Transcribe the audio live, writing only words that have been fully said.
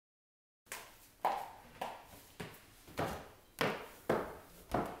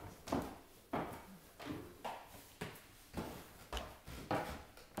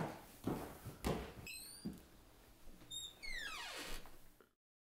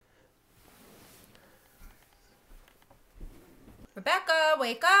Rebecca,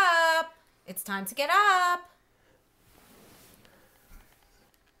 wake up. It's time to get up.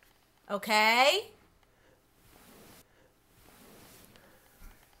 Okay?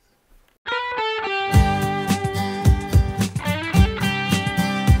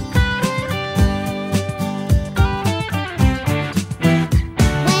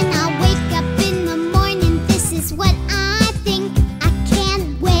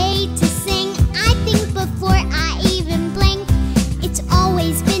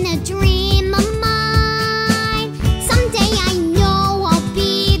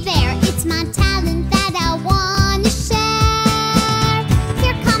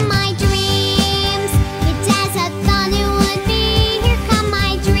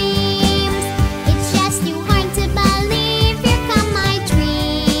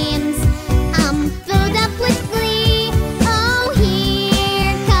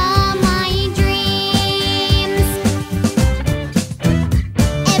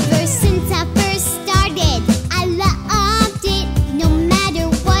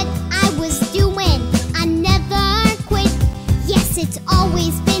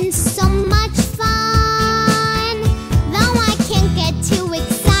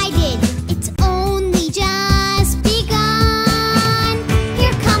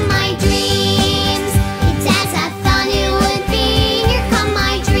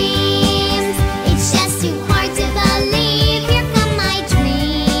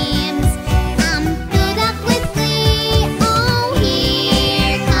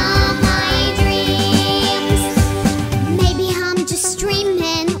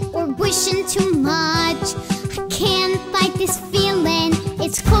 Too much. I can't fight this feeling.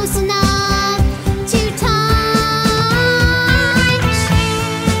 It's close enough to touch.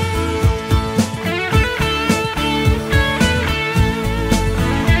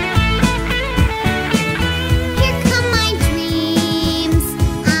 Here come my dreams.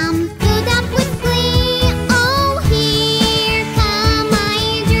 I'm filled up with glee. Oh, here come my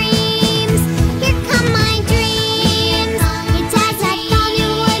dreams. Here come my dreams. It's as I thought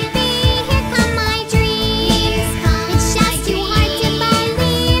it would be.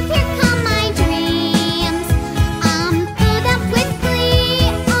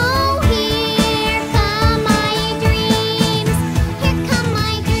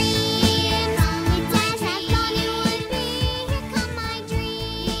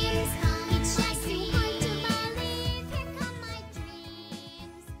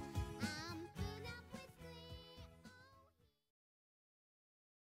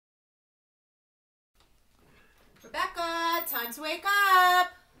 Rebecca, time to wake up.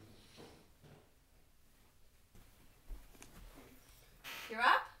 You're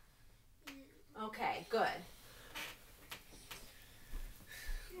up? Okay, good.